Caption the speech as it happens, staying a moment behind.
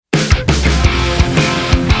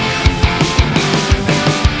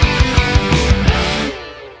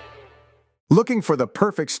Looking for the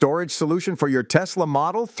perfect storage solution for your Tesla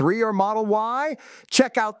Model 3 or Model Y?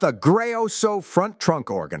 Check out the GRAOSO front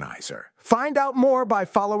trunk organizer. Find out more by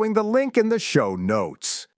following the link in the show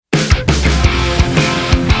notes.